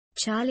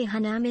Charlie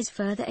Hunnam is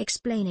further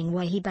explaining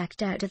why he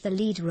backed out of the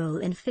lead role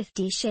in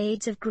 50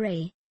 Shades of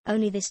Grey,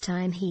 only this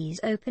time he's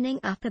opening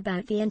up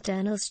about the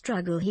internal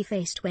struggle he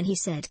faced when he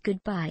said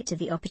goodbye to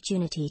the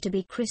opportunity to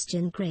be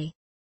Christian Grey.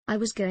 "I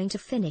was going to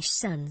finish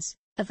Sons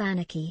of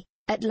Anarchy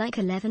at like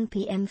 11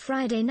 p.m.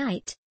 Friday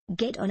night,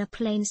 get on a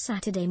plane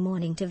Saturday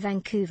morning to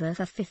Vancouver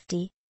for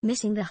 50,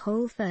 missing the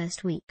whole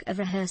first week of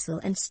rehearsal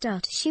and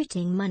start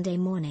shooting Monday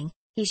morning,"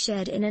 he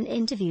shared in an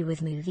interview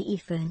with Movie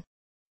iPhone.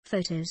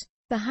 Photos,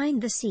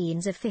 behind the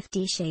scenes of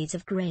 50 Shades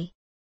of Grey.